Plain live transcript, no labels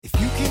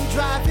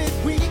drive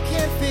it, we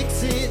can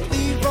fix it.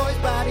 Leroy's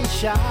Body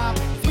Shop.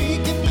 We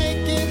can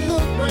make it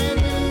look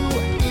brand new.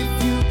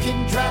 If you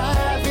can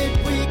drive it,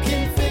 we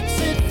can fix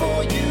it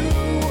for you.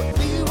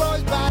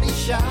 Leroy's Body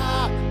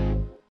Shop.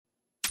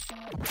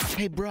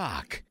 Hey,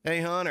 Brock.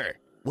 Hey, Hunter.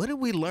 What did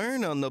we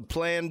learn on the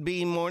Plan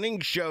B morning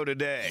show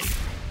today?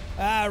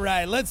 All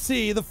right, let's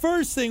see. The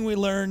first thing we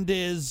learned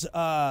is,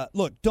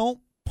 look, don't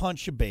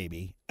punch a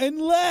baby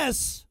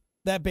unless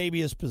that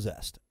baby is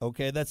possessed,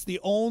 okay? That's the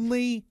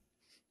only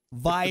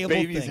viable the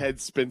baby's thing.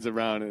 head spins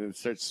around and it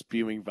starts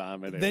spewing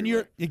vomit. Then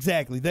everywhere.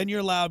 then you're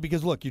allowed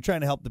because, look, you're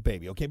trying to help the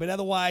baby, okay? But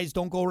otherwise,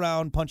 don't go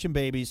around punching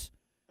babies.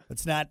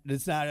 It's not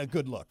a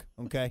good look,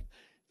 okay?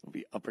 Don't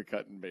be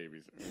uppercutting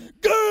babies.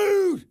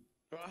 Dude!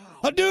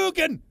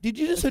 Hadouken! Did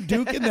you just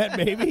Hadouken that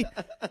baby?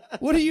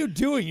 What are you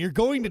doing? You're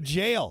going to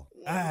jail.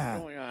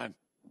 What's going on?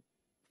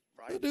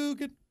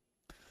 Hadouken.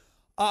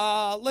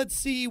 Let's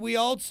see. We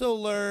also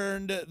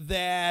learned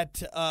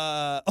that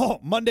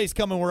Monday's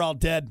coming. We're all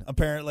dead.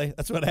 Apparently,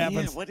 that's what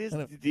happens. Yeah, what is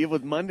the deal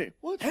with Monday?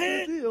 What's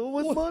the deal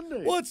with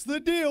Monday? What's the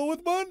deal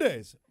with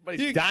Mondays?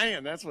 Everybody's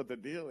dying. That's what the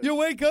deal is. You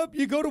wake up,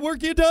 you go to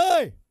work, you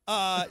die.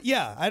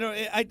 Yeah. I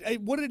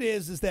don't. What it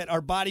is that our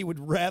body would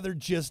rather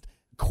just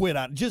quit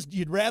on.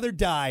 You'd rather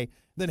die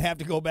than have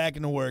to go back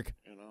into work.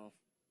 You know.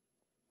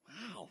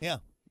 Wow. Yeah.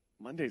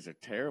 Mondays are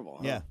terrible.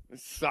 Huh? Yeah. They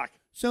suck.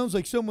 Sounds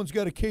like someone's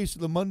got a case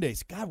of the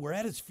Mondays. God, we're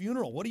at his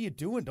funeral. What are you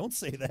doing? Don't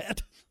say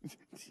that.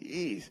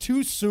 Jeez.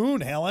 Too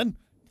soon, Helen.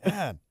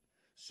 God.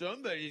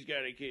 Somebody's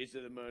got a case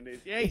of the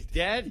Mondays. Yeah, he's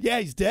dead. Yeah,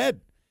 he's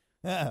dead.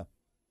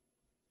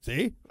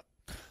 See?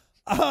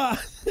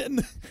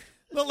 And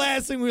the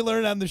last thing we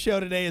learned on the show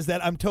today is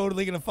that I'm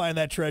totally going to find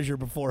that treasure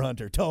before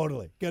Hunter.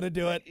 Totally. Going to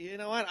do it. You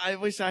know what? I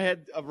wish I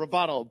had a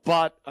rebuttal,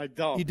 but I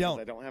don't. You don't.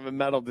 I don't have a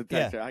metal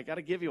detector. Yeah. I got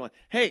to give you one.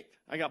 Hey,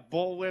 I got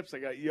bull whips. I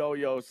got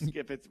yo-yos,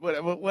 skip-its,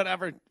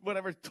 whatever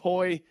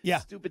toy,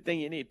 stupid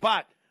thing you need.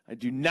 But I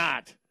do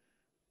not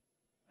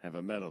have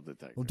a metal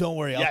detector. Well, don't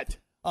worry. Yet.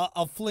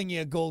 I'll fling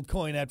you a gold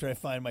coin after I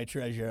find my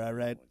treasure, all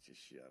right? Why don't you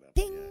shut up?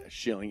 Yeah, a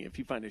shilling. If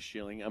you find a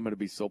shilling, I'm going to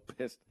be so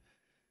pissed.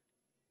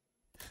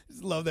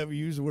 Just love that we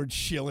use the word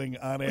shilling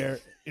on air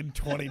in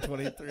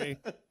 2023.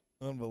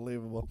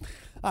 Unbelievable.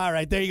 All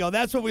right, there you go.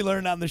 That's what we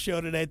learned on the show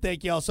today.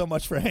 Thank you all so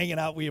much for hanging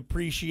out. We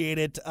appreciate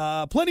it.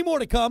 Plenty more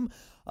to come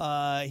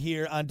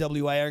here on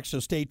WIRX, so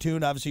stay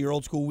tuned. Obviously, your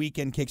old school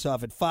weekend kicks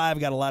off at 5.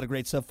 Got a lot of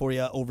great stuff for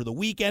you over the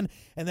weekend.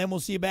 And then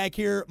we'll see you back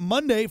here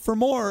Monday for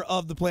more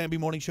of the Plan B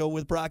Morning Show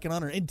with Brock and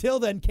Hunter. Until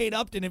then, Kate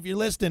Upton, if you're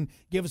listening,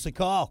 give us a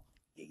call.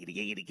 Giggity,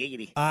 giggity,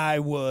 giggity. I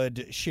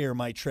would share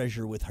my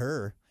treasure with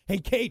her. Hey,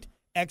 Kate.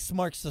 X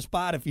marks the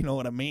spot, if you know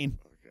what I mean.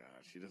 Oh, God,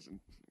 she doesn't.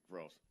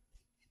 Gross.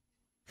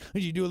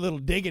 You do a little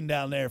digging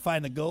down there,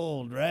 find the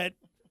gold, right?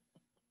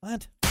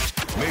 What?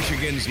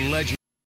 Michigan's legend.